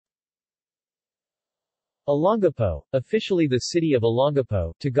Olongapo, officially the city of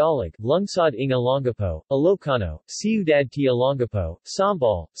Olongapo, Tagalog, Lungsod ng Olongapo, Ilocano, Ciudad de Olongapo,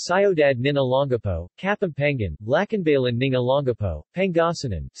 Sambal, Ciudad ng Olongapo, Kapampangan, Lacanbayan ng Olongapo,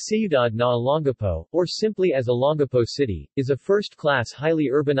 Pangasinan, Ciudad na Olongapo, or simply as Olongapo City, is a first-class highly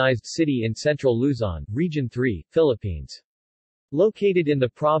urbanized city in central Luzon, Region 3, Philippines. Located in the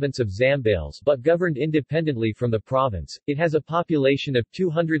province of Zambales but governed independently from the province, it has a population of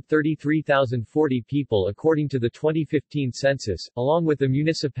 233,040 people according to the 2015 census, along with the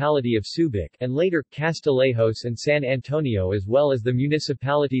municipality of Subic and later, Castillejos and San Antonio as well as the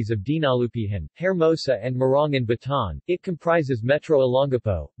municipalities of Dinalupihan, Hermosa and Morongan Bataan. It comprises Metro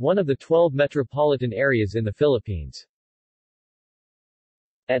Olongapo, one of the 12 metropolitan areas in the Philippines.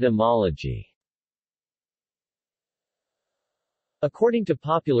 Etymology. According to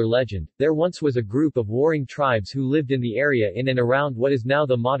popular legend, there once was a group of warring tribes who lived in the area in and around what is now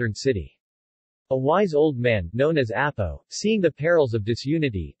the modern city. A wise old man, known as Apo, seeing the perils of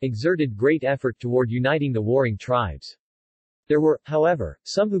disunity, exerted great effort toward uniting the warring tribes. There were, however,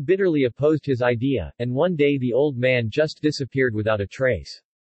 some who bitterly opposed his idea, and one day the old man just disappeared without a trace.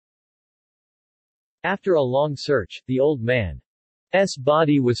 After a long search, the old man's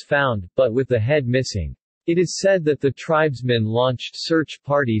body was found, but with the head missing. It is said that the tribesmen launched search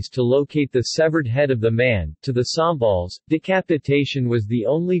parties to locate the severed head of the man. To the Sambals, decapitation was the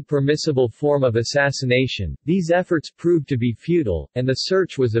only permissible form of assassination. These efforts proved to be futile, and the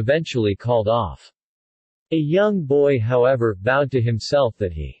search was eventually called off. A young boy, however, vowed to himself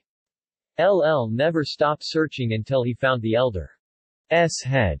that he'll never stop searching until he found the elder's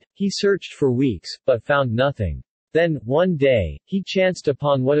head. He searched for weeks, but found nothing. Then, one day, he chanced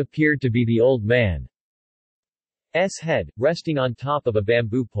upon what appeared to be the old man's head, resting on top of a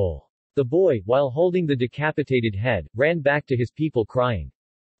bamboo pole. The boy, while holding the decapitated head, ran back to his people crying,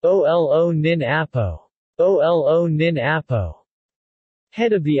 "Olo nin Apo! Olo nin Apo!"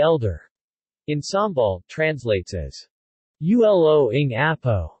 Head of the elder. In Sambal, translates as, "Ulo ing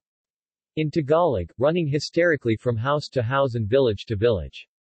Apo!" In Tagalog, running hysterically from house to house and village to village.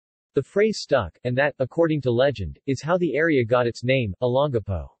 The phrase stuck, and that, according to legend, is how the area got its name,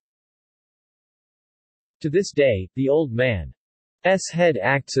 Olongapo. To this day, the old man's head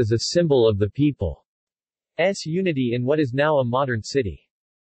acts as a symbol of the people's unity in what is now a modern city.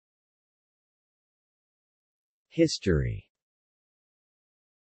 History.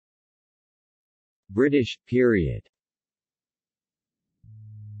 British period.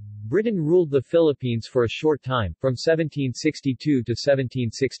 Britain ruled the Philippines for a short time, from 1762 to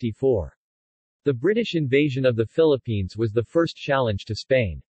 1764. The British invasion of the Philippines was the first challenge to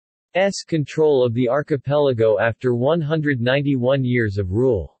Spain's control of the archipelago after 191 years of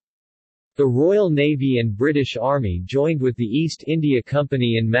rule. The Royal Navy and British Army joined with the East India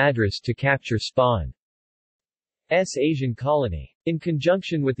Company in Madras to capture Spain's Asian colony. In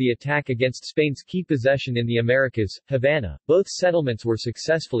conjunction with the attack against Spain's key possession in the Americas, Havana, both settlements were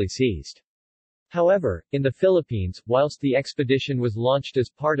successfully seized. However, in the Philippines, whilst the expedition was launched as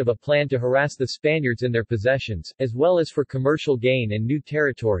part of a plan to harass the Spaniards in their possessions, as well as for commercial gain and new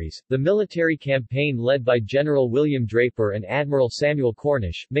territories, the military campaign led by General William Draper and Admiral Samuel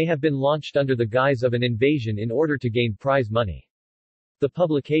Cornish may have been launched under the guise of an invasion in order to gain prize money. The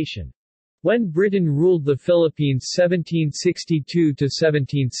publication, When Britain Ruled the Philippines 1762 to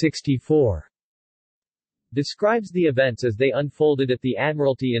 1764, describes the events as they unfolded at the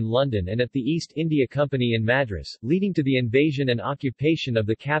Admiralty in London and at the East India Company in Madras, leading to the invasion and occupation of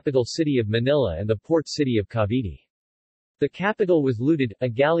the capital city of Manila and the port city of Cavite. The capital was looted, a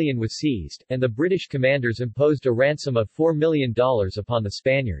galleon was seized, and the British commanders imposed a ransom of $4 million upon the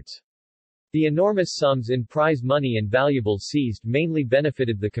Spaniards. The enormous sums in prize money and valuables seized mainly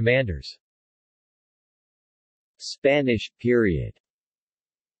benefited the commanders. Spanish period.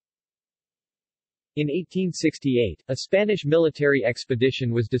 In 1868, a Spanish military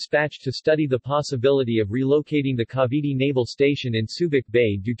expedition was dispatched to study the possibility of relocating the Cavite Naval Station in Subic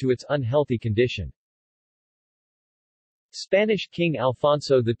Bay due to its unhealthy condition. Spanish King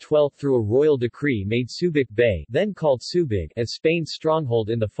Alfonso XII through a royal decree made Subic Bay, then called Subig, as Spain's stronghold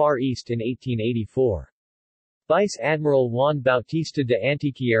in the Far East in 1884. Vice Admiral Juan Bautista de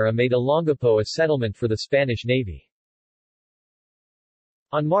Antequera made Olongapo a settlement for the Spanish Navy.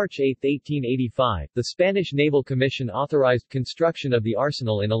 On March 8, 1885, the Spanish Naval Commission authorized construction of the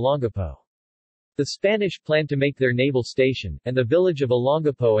arsenal in Olongapo. The Spanish planned to make their naval station, and the village of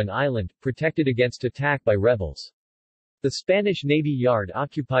Olongapo an island, protected against attack by rebels. The Spanish Navy Yard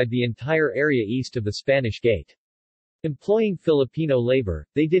occupied the entire area east of the Spanish Gate. Employing Filipino labor,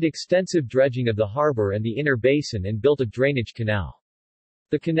 they did extensive dredging of the harbor and the inner basin and built a drainage canal.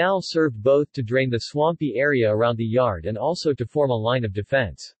 The canal served both to drain the swampy area around the yard and also to form a line of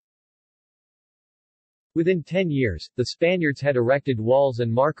defense. Within 10 years, the Spaniards had erected walls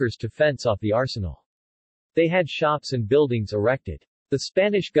and markers to fence off the arsenal. They had shops and buildings erected. The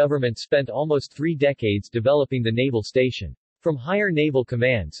Spanish government spent almost 3 decades developing the naval station. From higher naval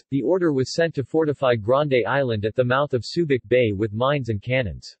commands, the order was sent to fortify Grande Island at the mouth of Subic Bay with mines and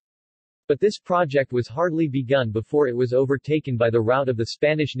cannons. But this project was hardly begun before it was overtaken by the rout of the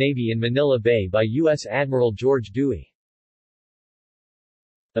Spanish Navy in Manila Bay by U.S. Admiral George Dewey.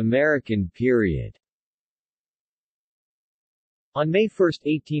 American period. On May 1,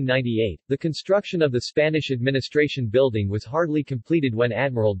 1898, the construction of the Spanish administration building was hardly completed when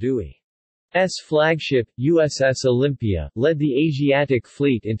Admiral Dewey's flagship, USS Olympia, led the Asiatic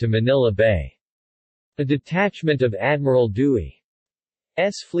Fleet into Manila Bay. A detachment of Admiral Dewey's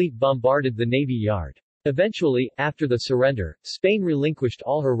fleet bombarded the Navy Yard. Eventually, after the surrender, Spain relinquished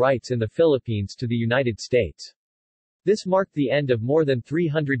all her rights in the Philippines to the United States. This marked the end of more than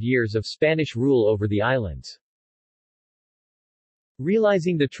 300 years of Spanish rule over the islands.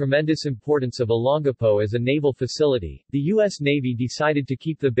 Realizing the tremendous importance of Olongapo as a naval facility, the U.S. Navy decided to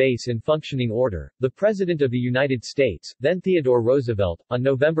keep the base in functioning order. The President of the United States, then Theodore Roosevelt, on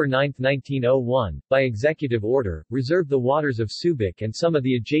November 9, 1901, by executive order, reserved the waters of Subic and some of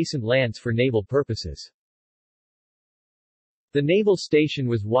the adjacent lands for naval purposes. The naval station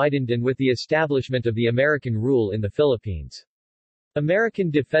was widened and with the establishment of the American rule in the Philippines. American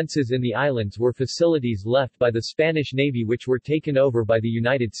defenses in the islands were facilities left by the Spanish Navy which were taken over by the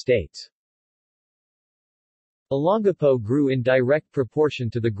United States. Olongapo grew in direct proportion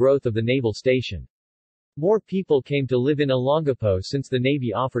to the growth of the naval station. More people came to live in Olongapo since the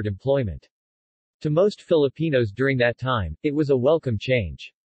Navy offered employment. To most Filipinos during that time, it was a welcome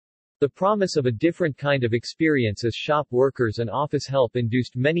change. The promise of a different kind of experience as shop workers and office help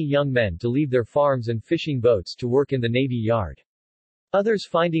induced many young men to leave their farms and fishing boats to work in the Navy Yard. Others,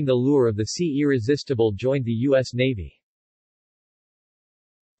 finding the lure of the sea irresistible, joined the U.S. Navy.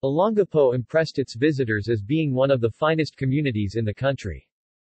 Olongapo impressed its visitors as being one of the finest communities in the country.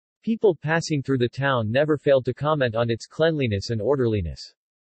 People passing through the town never failed to comment on its cleanliness and orderliness.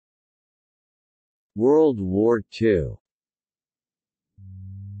 World War II.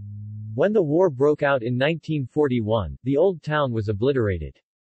 When the war broke out in 1941, the old town was obliterated.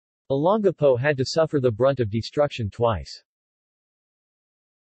 Olongapo had to suffer the brunt of destruction twice.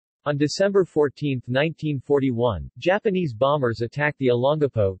 On December 14, 1941, Japanese bombers attacked the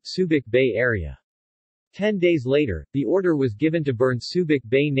Olongapo, Subic Bay area. 10 days later, the order was given to burn Subic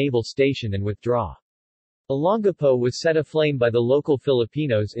Bay Naval Station and withdraw. Olongapo was set aflame by the local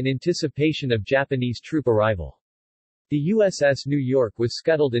Filipinos in anticipation of Japanese troop arrival. The USS New York was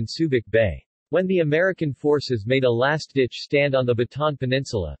scuttled in Subic Bay. When the American forces made a last-ditch stand on the Bataan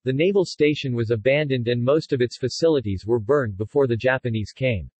Peninsula, the naval station was abandoned and most of its facilities were burned before the Japanese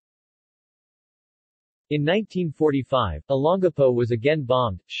came. In 1945, Olongapo was again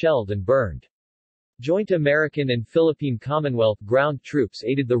bombed, shelled and burned. Joint American and Philippine Commonwealth ground troops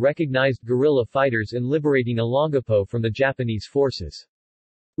aided the recognized guerrilla fighters in liberating Olongapo from the Japanese forces.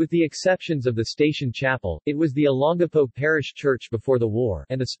 With the exceptions of the station chapel, it was the Olongapo Parish Church before the war,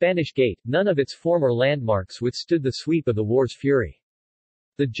 and the Spanish Gate, none of its former landmarks withstood the sweep of the war's fury.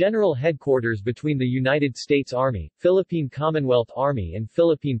 The general headquarters between the United States Army, Philippine Commonwealth Army and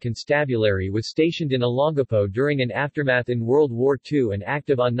Philippine Constabulary was stationed in Olongapo during and aftermath in World War II and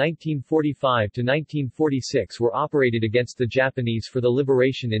active on 1945 to 1946 were operated against the Japanese for the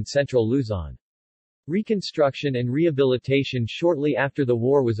liberation in central Luzon. Reconstruction and rehabilitation. Shortly after the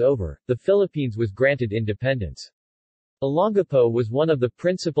war was over, the Philippines was granted independence. Olongapo was one of the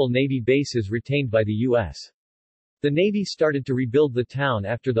principal Navy bases retained by the U.S. The Navy started to rebuild the town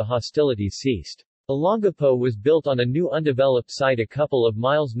after the hostilities ceased. Olongapo was built on a new undeveloped site a couple of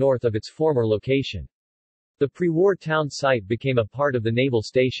miles north of its former location. The pre-war town site became a part of the naval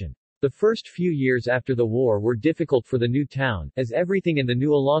station. The first few years after the war were difficult for the new town, as everything in the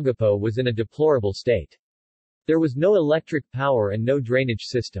new Olongapo was in a deplorable state. There was no electric power and no drainage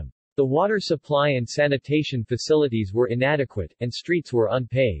system. The water supply and sanitation facilities were inadequate, and streets were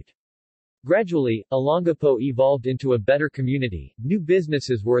unpaved. Gradually, Olongapo evolved into a better community, new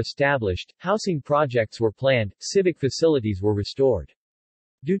businesses were established, housing projects were planned, civic facilities were restored.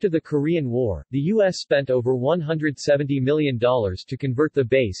 Due to the Korean War, the U.S. spent over $170 million to convert the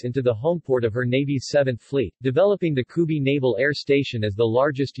base into the homeport of her Navy's 7th Fleet, developing the Kubi Naval Air Station as the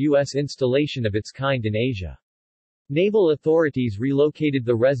largest U.S. installation of its kind in Asia. Naval authorities relocated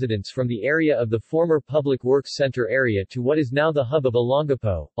the residents from the area of the former Public Works Center area to what is now the hub of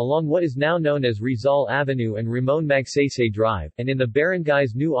Olongapo, along what is now known as Rizal Avenue and Ramon Magsaysay Drive, and in the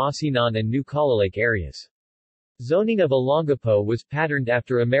barangays New Asinan and New Calalake areas. Zoning of Olongapo was patterned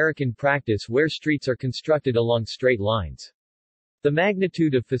after American practice where streets are constructed along straight lines. The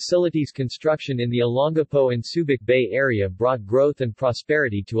magnitude of facilities construction in the Olongapo and Subic Bay area brought growth and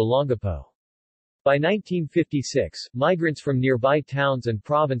prosperity to Olongapo. By 1956, migrants from nearby towns and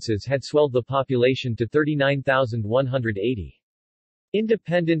provinces had swelled the population to 39,180.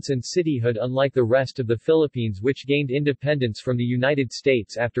 Independence and cityhood. Unlike the rest of the Philippines, which gained independence from the United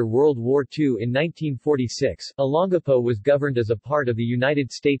States after World War II in 1946, Olongapo was governed as a part of the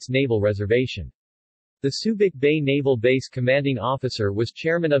United States Naval Reservation. The Subic Bay Naval Base commanding officer was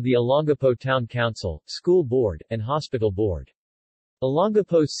chairman of the Olongapo Town Council, School Board, and Hospital Board.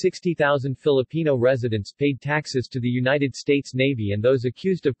 Olongapo's 60,000 Filipino residents paid taxes to the United States Navy, and those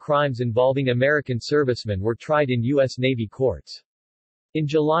accused of crimes involving American servicemen were tried in U.S. Navy courts. In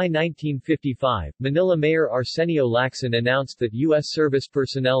July 1955, Manila Mayor Arsenio Lacson announced that U.S. service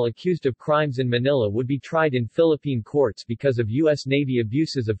personnel accused of crimes in Manila would be tried in Philippine courts because of U.S. Navy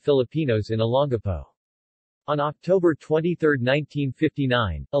abuses of Filipinos in Olongapo. On October 23,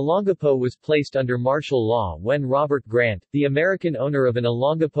 1959, Olongapo was placed under martial law when Robert Grant, the American owner of an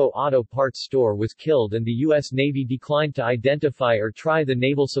Olongapo auto parts store, was killed, and the U.S. Navy declined to identify or try the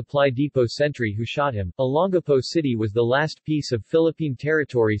Naval Supply Depot sentry who shot him. Olongapo City was the last piece of Philippine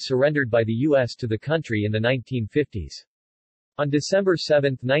territory surrendered by the U.S. to the country in the 1950s. On December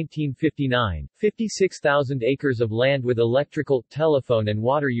 7, 1959, 56,000 acres of land with electrical, telephone and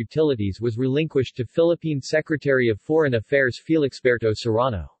water utilities was relinquished to Philippine Secretary of Foreign Affairs Felixberto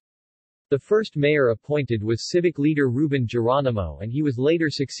Serrano. The first mayor appointed was civic leader Ruben Geronimo, and he was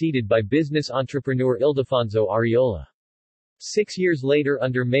later succeeded by business entrepreneur Ildefonso Arreola. 6 years later,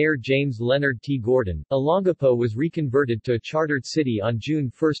 under Mayor James Leonard T. Gordon, Olongapo was reconverted to a chartered city on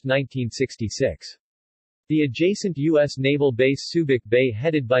June 1, 1966. The adjacent U.S. naval base Subic Bay,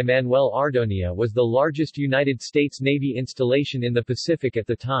 headed by Manuel Ardonia, was the largest United States Navy installation in the Pacific at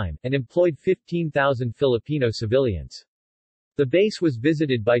the time, and employed 15,000 Filipino civilians. The base was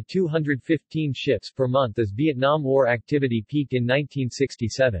visited by 215 ships per month as Vietnam War activity peaked in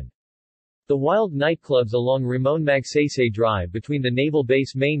 1967. The wild nightclubs along Ramon Magsaysay Drive between the naval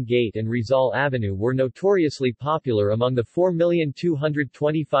base main gate and Rizal Avenue were notoriously popular among the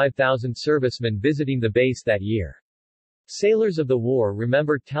 4,225,000 servicemen visiting the base that year. Sailors of the war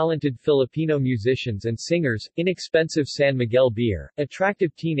remember talented Filipino musicians and singers, inexpensive San Miguel beer,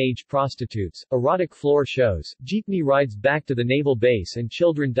 attractive teenage prostitutes, erotic floor shows, jeepney rides back to the naval base, and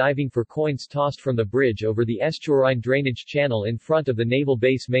children diving for coins tossed from the bridge over the estuarine drainage channel in front of the naval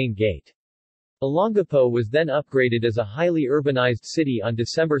base main gate. Olongapo was then upgraded as a highly urbanized city on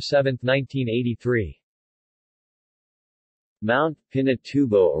December 7, 1983. Mount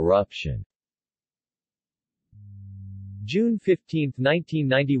Pinatubo eruption. June 15,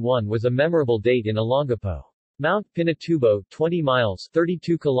 1991 was a memorable date in Olongapo. Mount Pinatubo, 20 miles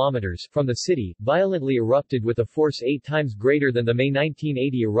 32 kilometers from the city, violently erupted with a force 8 times greater than the May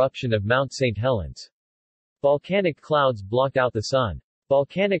 1980 eruption of Mount St. Helens. Volcanic clouds blocked out the sun.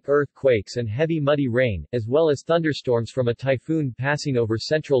 Volcanic earthquakes and heavy muddy rain, as well as thunderstorms from a typhoon passing over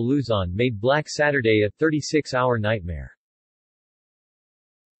central Luzon, made Black Saturday a 36-hour nightmare.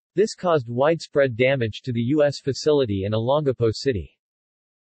 This caused widespread damage to the U.S. facility in Olongapo City.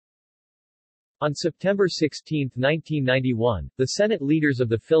 On September 16, 1991, the Senate leaders of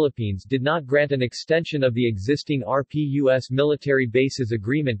the Philippines did not grant an extension of the existing RP-U.S. military bases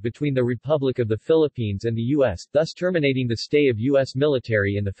agreement between the Republic of the Philippines and the U.S., thus terminating the stay of U.S.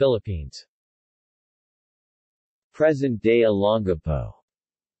 military in the Philippines. Present-day Olongapo.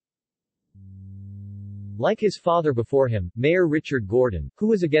 Like his father before him, Mayor Richard Gordon, who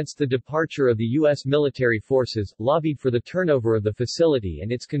was against the departure of the U.S. military forces, lobbied for the turnover of the facility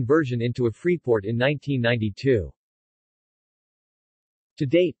and its conversion into a freeport in 1992. To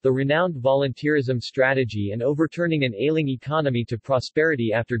date, the renowned volunteerism strategy and overturning an ailing economy to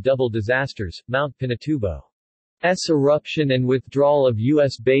prosperity after double disasters, Mount Pinatubo's eruption and withdrawal of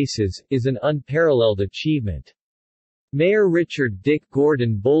U.S. bases, is an unparalleled achievement. Mayor Richard Dick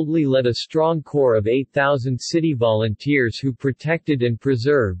Gordon boldly led a strong corps of 8,000 city volunteers who protected and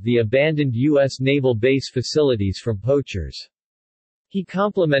preserved the abandoned U.S. naval base facilities from poachers. He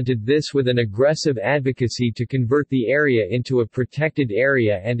complemented this with an aggressive advocacy to convert the area into a protected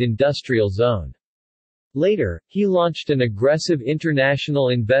area and industrial zone. Later, he launched an aggressive international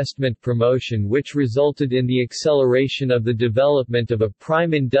investment promotion which resulted in the acceleration of the development of a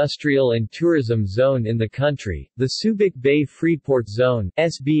prime industrial and tourism zone in the country, the Subic Bay Freeport Zone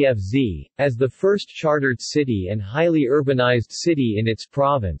 (SBFZ). As the first chartered city and highly urbanized city in its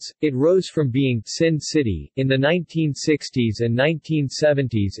province, it rose from being Sin City in the 1960s and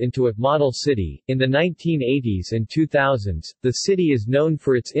 1970s into a model city. In the 1980s and 2000s, the city is known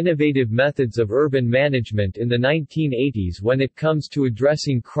for its innovative methods of urban management in the 1980s when it comes to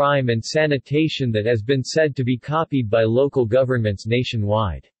addressing crime and sanitation that has been said to be copied by local governments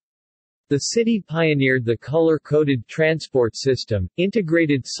nationwide. The city pioneered the color-coded transport system,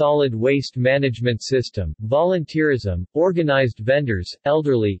 integrated solid waste management system, volunteerism, organized vendors,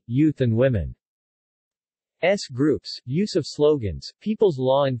 elderly, youth and women. Groups, use of slogans, People's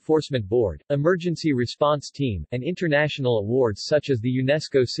Law Enforcement Board, Emergency Response Team, and international awards such as the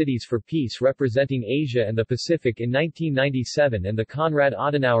UNESCO Cities for Peace representing Asia and the Pacific in 1997 and the Konrad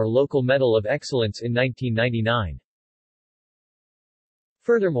Adenauer Local Medal of Excellence in 1999.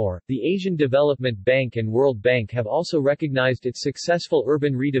 Furthermore, the Asian Development Bank and World Bank have also recognized its successful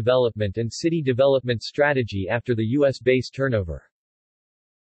urban redevelopment and city development strategy after the U.S. base turnover.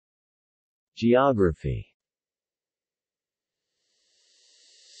 Geography.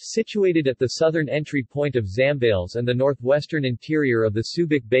 Situated at the southern entry point of Zambales and the northwestern interior of the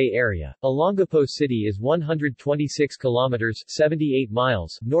Subic Bay area, Olongapo City is 126 kilometers 78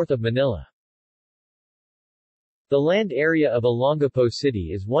 miles north of Manila. The land area of Olongapo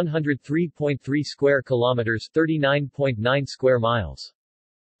City is 103.3 square kilometers 39.9 square miles.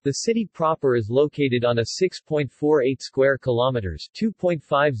 The city proper is located on a 6.48 square kilometers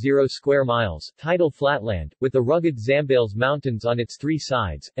 2.50 square miles tidal flatland, with the rugged Zambales Mountains on its three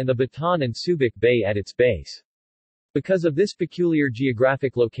sides, and the Bataan and Subic Bay at its base. Because of this peculiar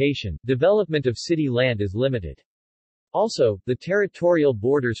geographic location, development of city land is limited. Also, the territorial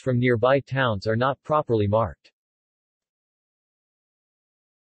borders from nearby towns are not properly marked.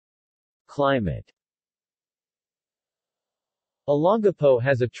 Climate. Olongapo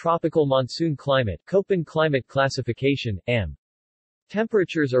has a tropical monsoon climate, Köppen climate classification, AM.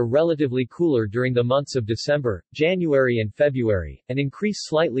 Temperatures are relatively cooler during the months of December, January and February, and increase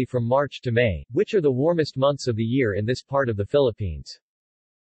slightly from March to May, which are the warmest months of the year in this part of the Philippines.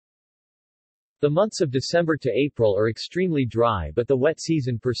 The months of December to April are extremely dry, but the wet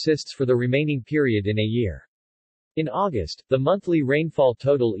season persists for the remaining period in a year. In August, the monthly rainfall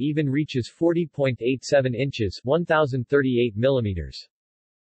total even reaches 40.87 inches 1,038 millimeters.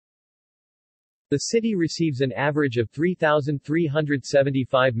 The city receives an average of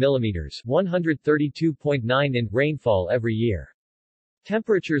 3,375 millimeters 132.9 in rainfall every year.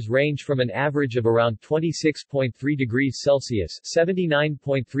 Temperatures range from an average of around 26.3 degrees Celsius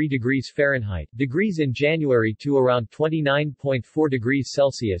 (79.3 degrees Fahrenheit) degrees in January to around 29.4 degrees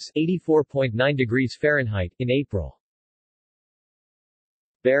Celsius (84.9 degrees Fahrenheit) in April.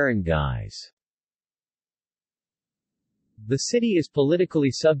 Barangays. The city is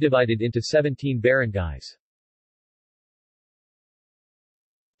politically subdivided into 17 barangays.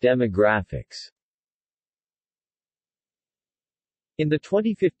 Demographics. In the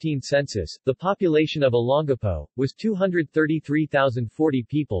 2015 census, the population of Olongapo was 233,040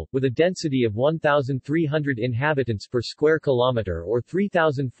 people, with a density of 1,300 inhabitants per square kilometer or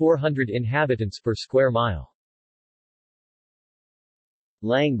 3,400 inhabitants per square mile.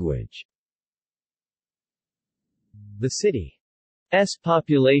 Language. The city's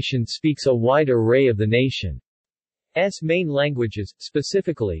population speaks a wide array of the nation's main languages,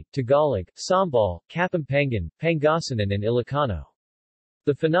 specifically, Tagalog, Sambal, Kapampangan, Pangasinan and Ilocano.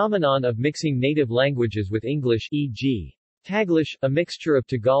 The phenomenon of mixing native languages with English, e.g. Taglish, a mixture of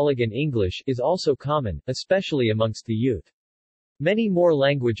Tagalog and English, is also common, especially amongst the youth. Many more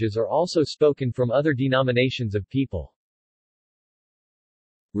languages are also spoken from other denominations of people.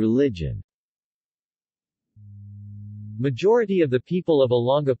 Religion. Majority of the people of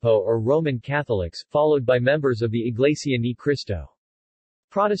Olongapo are Roman Catholics, followed by members of the Iglesia ni Cristo.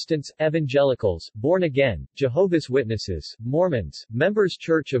 Protestants, Evangelicals, Born-Again, Jehovah's Witnesses, Mormons, Members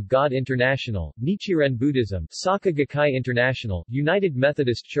Church of God International, Nichiren Buddhism, Soka Gakkai International, United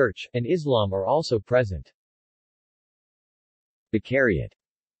Methodist Church, and Islam are also present. Vicariate.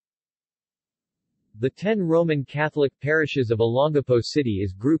 The 10 Roman Catholic parishes of Olongapo City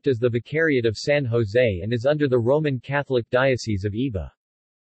is grouped as the Vicariate of San Jose and is under the Roman Catholic Diocese of Iba.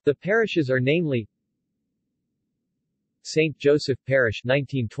 The parishes are namely St. Joseph Parish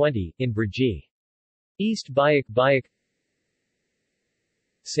 1920, in Brgy. East Bayak,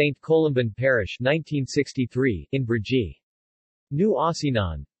 St. Columban Parish 1963, in Brgy. New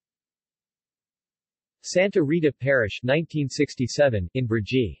Asinan, Santa Rita Parish 1967, in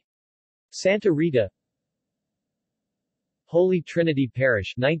Brgy. Santa Rita. Holy Trinity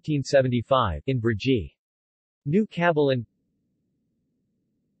Parish 1975, in Brgy. New Cabalan.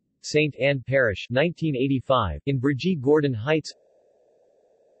 St. Anne Parish 1985, in Brgy Gordon Heights.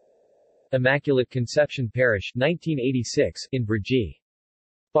 Immaculate Conception Parish 1986, in Brgy.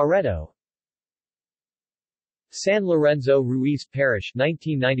 Barreto. San Lorenzo Ruiz Parish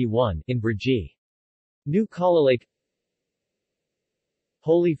 1991, in Brgy. New Calalake.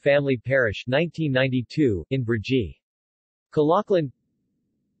 Holy Family Parish 1992, in Brgy. Calauclan.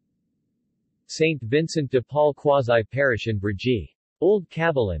 St. Vincent de Paul Quasi Parish in Brgy. Old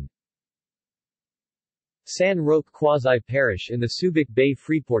Cabalan. San Roque Quasi Parish in the Subic Bay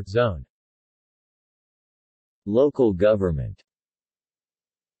Freeport Zone. Local government.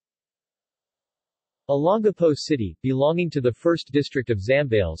 Olongapo City, belonging to the 1st District of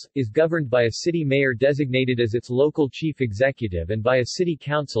Zambales, is governed by a city mayor designated as its local chief executive and by a city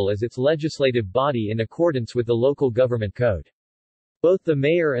council as its legislative body in accordance with the local government code. Both the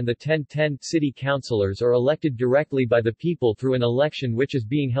mayor and the 10 city councilors are elected directly by the people through an election which is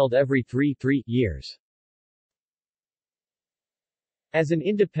being held every 3 years. As an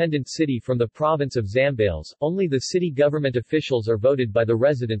independent city from the province of Zambales, only the city government officials are voted by the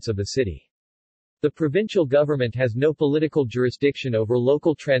residents of the city. The provincial government has no political jurisdiction over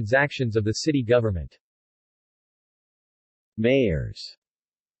local transactions of the city government. Mayors.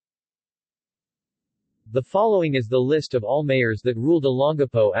 The following is the list of all mayors that ruled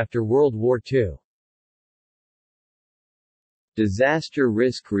Olongapo after World War II. Disaster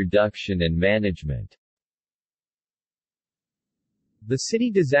Risk Reduction and Management. The City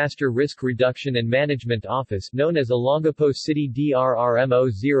Disaster Risk Reduction and Management Office, known as Olongapo City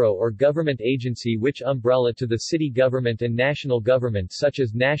DRRMO0 or government agency which umbrella to the city government and national government such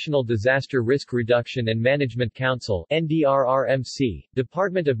as National Disaster Risk Reduction and Management Council NDRRMC,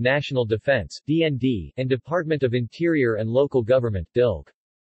 Department of National Defense DND, and Department of Interior and Local Government DILG.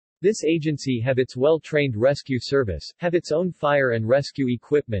 This agency have its well-trained rescue service, have its own fire and rescue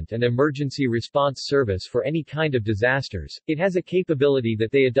equipment and emergency response service for any kind of disasters. It has a capability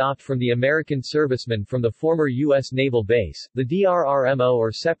that they adopt from the American servicemen from the former U.S. Naval Base. The DRRMO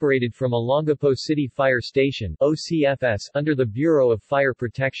are separated from Olongapo City Fire Station OCFS under the Bureau of Fire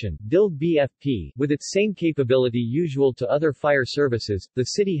Protection DILG BFP, with its same capability usual to other fire services. The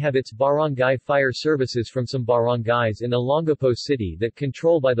city have its barangay fire services from some barangays in Olongapo City that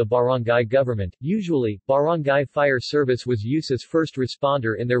control by the barangay government. Usually, barangay fire service was used as first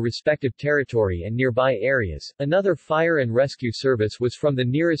responder in their respective territory and nearby areas. Another fire and rescue service was from the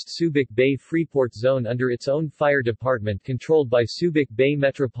nearest Subic Bay Freeport Zone under its own fire department controlled by Subic Bay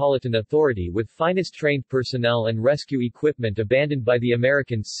Metropolitan Authority with finest trained personnel and rescue equipment abandoned by the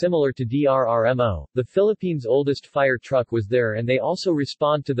Americans similar to DRRMO. The Philippines' oldest fire truck was there and they also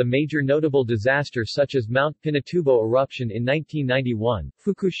respond to the major notable disaster such as Mount Pinatubo eruption in 1991,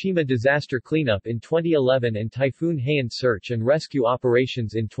 Fukushima disaster cleanup in 2011 and Typhoon Haiyan search and rescue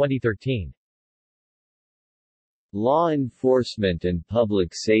operations in 2013. Law enforcement and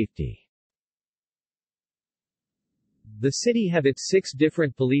public safety. The city have its 6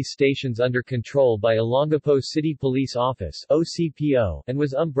 different police stations under control by Olongapo City Police Office OCPO, and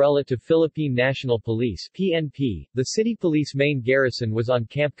was umbrella to Philippine National Police PNP. The city police main garrison was on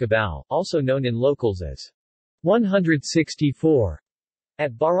Camp Cabal, also known in locals as 164.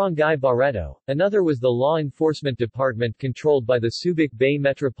 At Barangay Barreto. Another was the Law Enforcement Department controlled by the Subic Bay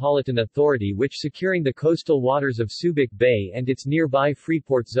Metropolitan Authority which securing the coastal waters of Subic Bay and its nearby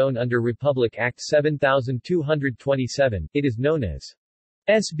Freeport Zone under Republic Act 7227. It is known as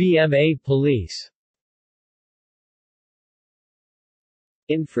SBMA Police.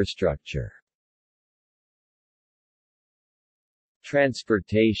 Infrastructure.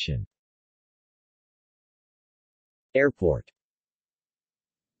 Transportation. Airport.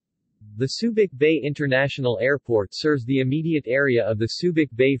 The Subic Bay International Airport serves the immediate area of the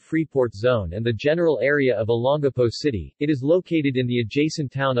Subic Bay Freeport Zone and the general area of Olongapo City. It is located in the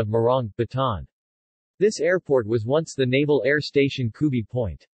adjacent town of Morong, Bataan. This airport was once the Naval Air Station Kubi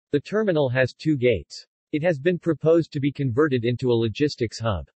Point. The terminal has 2 gates. It has been proposed to be converted into a logistics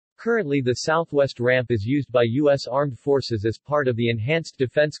hub. Currently the southwest ramp is used by U.S. Armed Forces as part of the Enhanced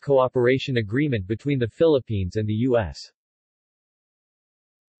Defense Cooperation Agreement between the Philippines and the U.S.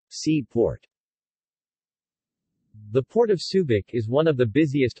 Seaport. The Port of Subic is one of the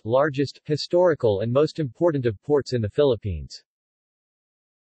busiest, largest, historical and most important of ports in the Philippines.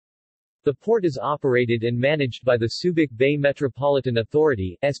 The port is operated and managed by the Subic Bay Metropolitan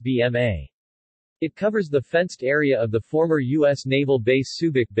Authority, SBMA. It covers the fenced area of the former U.S. Naval Base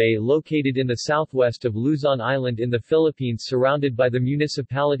Subic Bay located in the southwest of Luzon Island in the Philippines, surrounded by the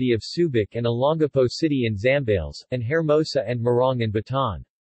municipality of Subic and Olongapo City in Zambales, and Hermosa and Morong in Bataan.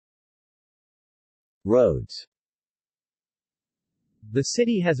 Roads. The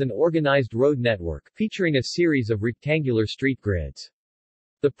city has an organized road network, featuring a series of rectangular street grids.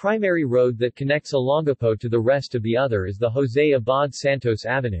 The primary road that connects Olongapo to the rest of the other is the Jose Abad Santos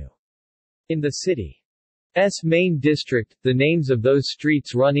Avenue. In the city's main district, the names of those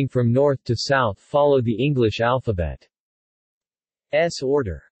streets running from north to south follow the English alphabet's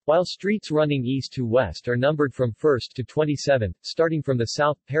order. While streets running east to west are numbered from 1st to 27th, starting from the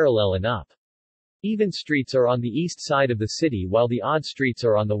south parallel and up. Even streets are on the east side of the city while the odd streets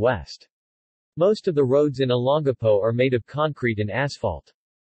are on the west. Most of the roads in Olongapo are made of concrete and asphalt.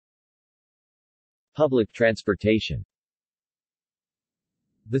 Public transportation.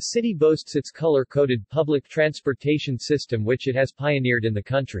 The city boasts its color-coded public transportation system which it has pioneered in the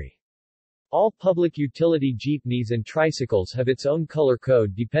country. All public utility jeepneys and tricycles have its own color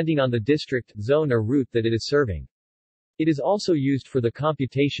code depending on the district, zone or route that it is serving. It is also used for the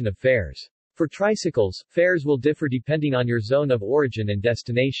computation of fares. For tricycles, fares will differ depending on your zone of origin and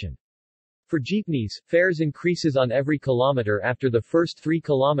destination. For jeepneys, fares increases on every kilometer after the first 3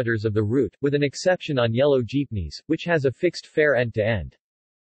 kilometers of the route, with an exception on yellow jeepneys, which has a fixed fare end-to-end.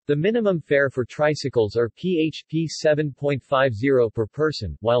 The minimum fare for tricycles are PHP 7.50 per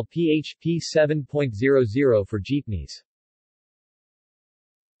person, while PHP 7.00 for jeepneys.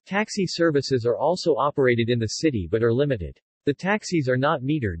 Taxi services are also operated in the city but are limited. The taxis are not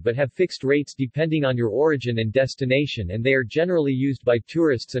metered but have fixed rates depending on your origin and destination, and they are generally used by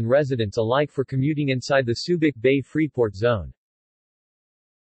tourists and residents alike for commuting inside the Subic Bay Freeport Zone.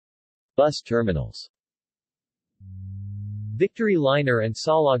 Bus terminals. Victory Liner and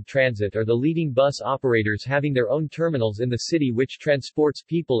Salog Transit are the leading bus operators having their own terminals in the city which transports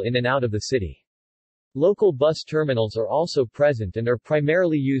people in and out of the city. Local bus terminals are also present and are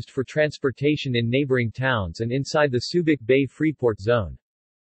primarily used for transportation in neighboring towns and inside the Subic Bay Freeport Zone.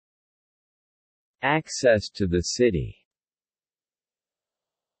 Access to the city.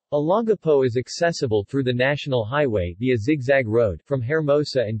 Olongapo is accessible through the National Highway via Zigzag Road from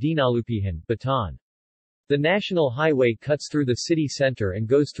Hermosa and Dinalupihan, Bataan. The National Highway cuts through the city center and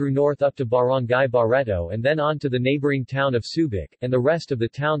goes through north up to Barangay Barreto and then on to the neighboring town of Subic, and the rest of the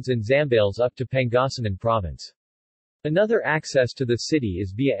towns in Zambales up to Pangasinan Province. Another access to the city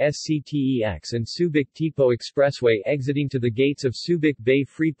is via SCTEX and Subic-Tipo Expressway exiting to the gates of Subic Bay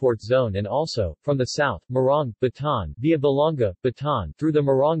Freeport Zone and also, from the south, Morong, Bataan, via Balanga, Bataan, through the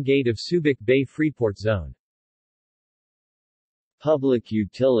Morong Gate of Subic Bay Freeport Zone. Public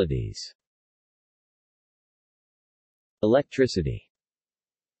utilities. Electricity.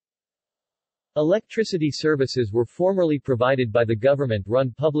 Electricity services were formerly provided by the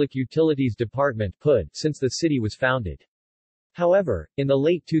government-run Public Utilities Department (PUD) since the city was founded. However, in the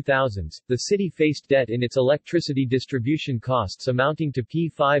late 2000s, the city faced debt in its electricity distribution costs amounting to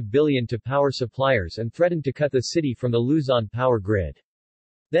P5 billion to power suppliers and threatened to cut the city from the Luzon power grid.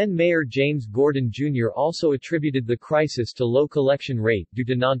 Then Mayor James Gordon Jr. also attributed the crisis to low collection rate due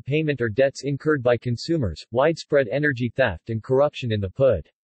to non-payment or debts incurred by consumers, widespread energy theft and corruption in the PUD.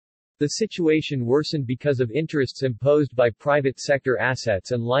 The situation worsened because of interests imposed by private sector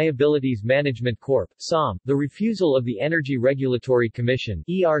assets and liabilities management corp. (SOM), the refusal of the Energy Regulatory Commission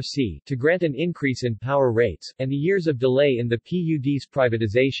 (ERC) to grant an increase in power rates, and the years of delay in the PUD's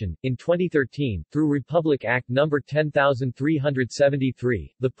privatization. In 2013, through Republic Act No.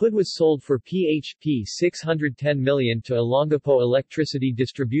 10373, the PUD was sold for PHP 610 million to Olongapo Electricity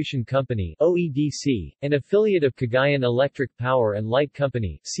Distribution Company (OEDC), an affiliate of Cagayan Electric Power and Light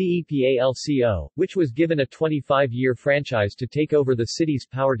Company (CEPALCO), which was given a 25-year franchise to take over the city's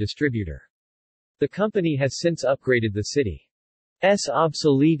power distributor. The company has since upgraded the city's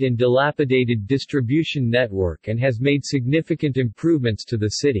obsolete and dilapidated distribution network and has made significant improvements to the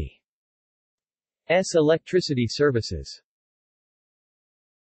city's electricity services.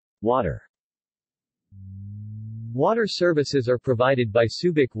 Water. Water services are provided by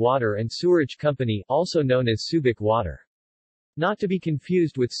Subic Water and Sewerage Company, also known as Subic Water. Not to be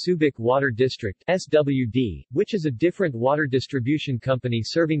confused with Subic Water District (SWD), which is a different water distribution company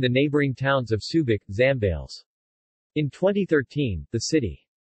serving the neighboring towns of Subic, Zambales. In 2013, the city's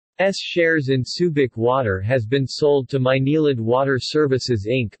shares in Subic Water has been sold to Maynilad Water Services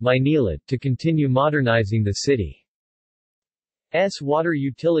Inc. Maynilad to continue modernizing the city's water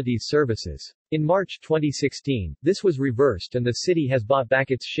utilities services. In March 2016, this was reversed and the city has bought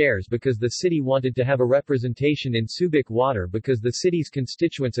back its shares because the city wanted to have a representation in Subic Water because the city's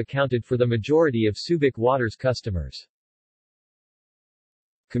constituents accounted for the majority of Subic Water's customers.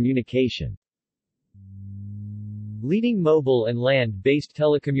 Communication. Leading mobile and land-based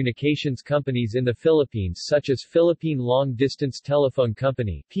telecommunications companies in the Philippines such as Philippine Long-Distance Telephone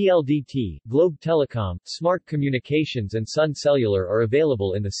Company PLDT, Globe Telecom, Smart Communications and Sun Cellular are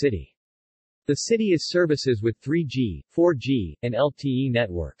available in the city. The city is services with 3G, 4G, and LTE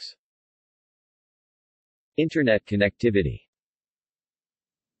networks. Internet connectivity.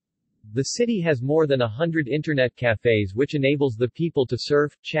 The city has more than 100 internet cafes which enables the people to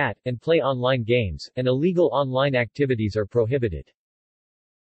surf, chat, and play online games, and illegal online activities are prohibited.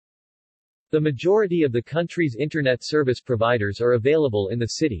 The majority of the country's internet service providers are available in the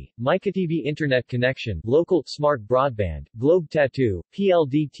city: MyKTV Internet Connection, Local, Smart Broadband, Globe Tattoo,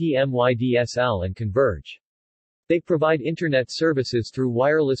 PLDT MYDSL and Converge. They provide internet services through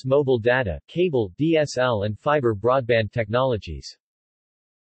wireless mobile data, cable, DSL and fiber broadband technologies.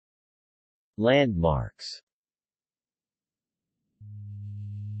 Landmarks.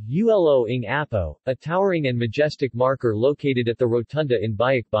 Olongapo, a towering and majestic marker located at the rotunda in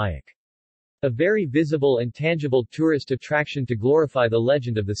Bayak. A very visible and tangible tourist attraction to glorify the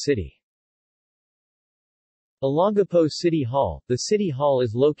legend of the city. Olongapo City Hall. The City Hall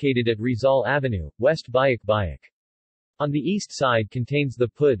is located at Rizal Avenue, West Bayak. On the east side contains the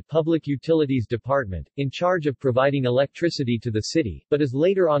PUD Public Utilities Department, in charge of providing electricity to the city, but is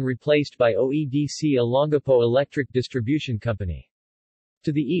later on replaced by OEDC Olongapo Electric Distribution Company.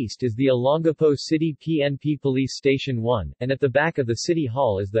 To the east is the Olongapo City PNP Police Station 1, and at the back of the City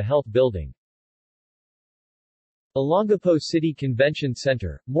Hall is the Health Building. Olongapo City Convention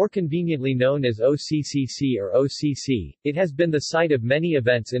Center, more conveniently known as OCCC or OCC, it has been the site of many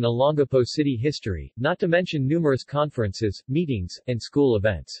events in Olongapo City history, not to mention numerous conferences, meetings, and school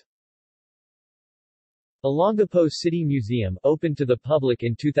events. Olongapo City Museum, opened to the public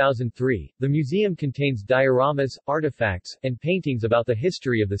in 2003, the museum contains dioramas, artifacts, and paintings about the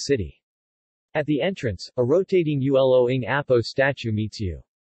history of the city. At the entrance, a rotating Olongapo statue meets you.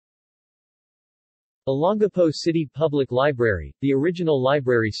 Olongapo City Public Library, the original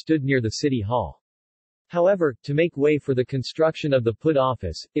library stood near the City Hall. However, to make way for the construction of the PUD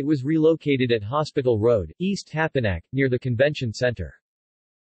office, it was relocated at Hospital Road, East Happanac, near the Convention Center.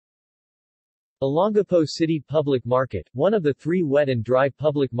 Olongapo City Public Market, one of the 3 wet and dry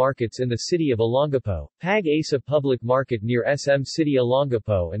public markets in the city of Olongapo, Pag-asa Public Market near SM City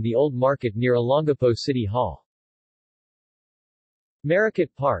Olongapo and the Old Market near Olongapo City Hall. Marikit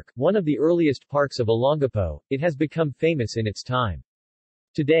Park, one of the earliest parks of Olongapo, it has become famous in its time.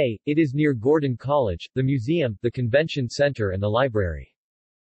 Today, it is near Gordon College, the museum, the convention center and the library.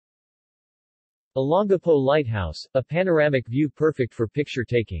 Olongapo Lighthouse, a panoramic view perfect for picture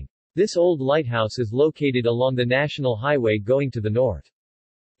taking. This old lighthouse is located along the National Highway going to the north.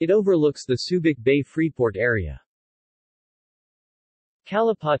 It overlooks the Subic Bay Freeport area.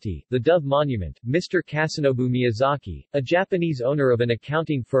 Kalapati, the Dove Monument. Mr. Kasanobu Miyazaki, a Japanese owner of an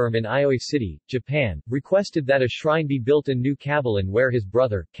accounting firm in Aioi City, Japan, requested that a shrine be built in New Cabalan where his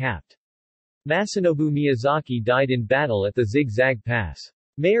brother, Capt. Masanobu Miyazaki died in battle at the Zigzag Pass.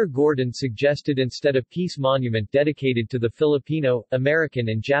 Mayor Gordon suggested instead a peace monument dedicated to the Filipino, American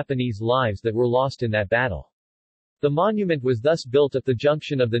and Japanese lives that were lost in that battle. The monument was thus built at the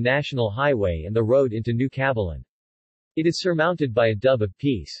junction of the National Highway and the road into New Cabalan. It is surmounted by a dove of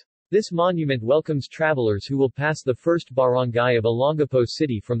peace. This monument welcomes travelers who will pass the first barangay of Olongapo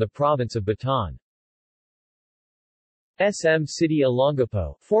City from the province of Bataan. SM City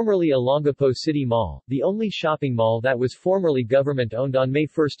Olongapo, formerly Olongapo City Mall, the only shopping mall that was formerly government-owned on May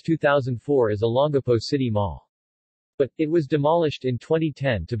 1, 2004 is Olongapo City Mall. But, it was demolished in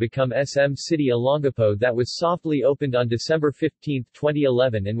 2010 to become SM City Olongapo that was softly opened on December 15,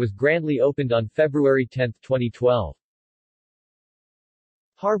 2011 and was grandly opened on February 10, 2012.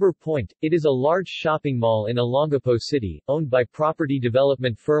 Harbor Point, it is a large shopping mall in Olongapo City, owned by property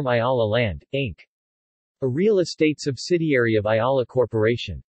development firm Ayala Land, Inc., a real estate subsidiary of Ayala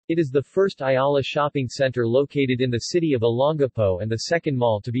Corporation. It is the first Ayala shopping center located in the city of Olongapo and the second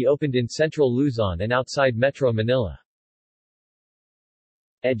mall to be opened in central Luzon and outside Metro Manila.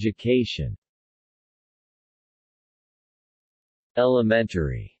 Education.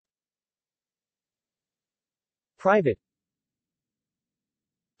 Elementary, private,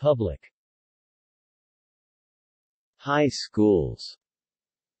 public. High schools.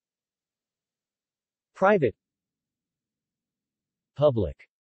 Private, public.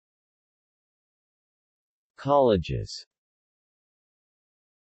 Colleges.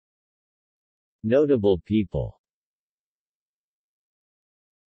 Notable people: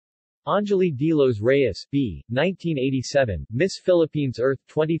 Anjali de los Reyes, B. 1987, Miss Philippines Earth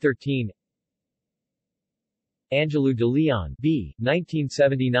 2013. Angelou de Leon, B.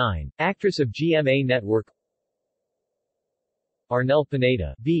 1979, actress of GMA Network. Arnel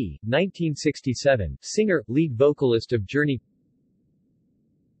Pineda, B. 1967, singer, lead vocalist of Journey.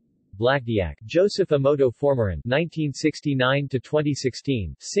 Blackdiak, Joseph Amoto Formarin, 1969 to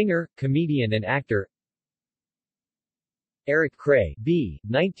 2016, singer, comedian and actor. Eric Cray, B.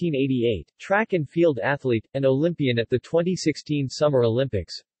 1988, track and field athlete, and Olympian at the 2016 Summer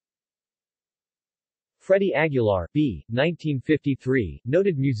Olympics. Freddie Aguilar, B. 1953,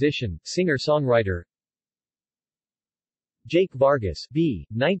 noted musician, singer-songwriter. Jake Vargas, B.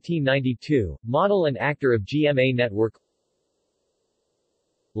 1992, model and actor of GMA Network.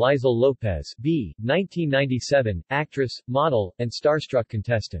 Lizel Lopez, B. 1997, actress, model, and starstruck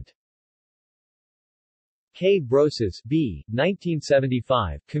contestant. Kay Brosas, B.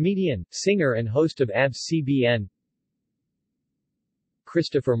 1975, comedian, singer and host of ABS-CBN.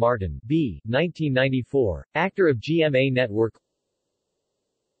 Christopher Martin, B. 1994, actor of GMA Network.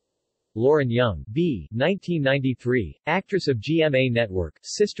 Lauren Young, B. 1993, actress of GMA Network,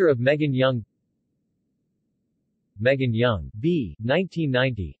 sister of Megan Young. Megan Young, B.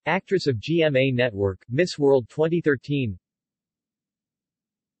 1990, actress of GMA Network, Miss World 2013.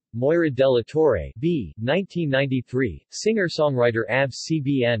 Moira de la Torre, B. 1993, singer-songwriter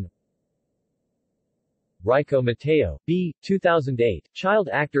ABS-CBN. Rico Mateo, B. 2008, child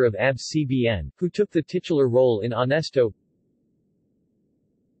actor of ABS-CBN, who took the titular role in Honesto.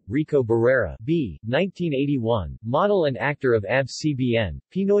 Rico Barrera, B. 1981, model and actor of ABS-CBN,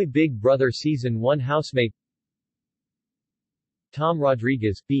 Pinoy Big Brother Season 1 housemate. Tom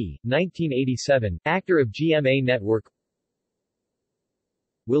Rodriguez, B. 1987, actor of GMA Network.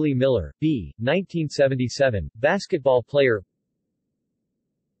 Willie Miller, B. 1977, basketball player.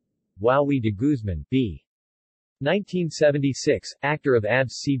 Wowie de Guzman, B. 1976, actor of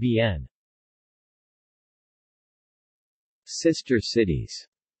ABS-CBN. Sister cities.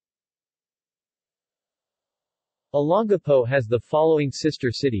 Olongapo has the following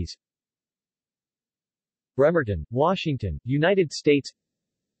sister cities: Bremerton, Washington, United States.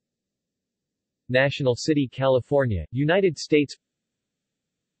 National City, California, United States.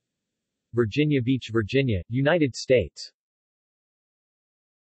 Virginia Beach, Virginia, United States.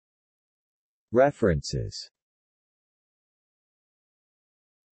 References.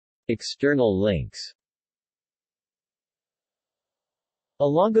 External links.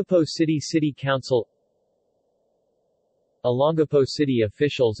 Olongapo City City Council. Olongapo City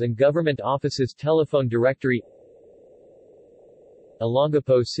officials and government offices telephone directory.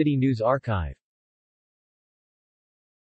 Olongapo City News Archive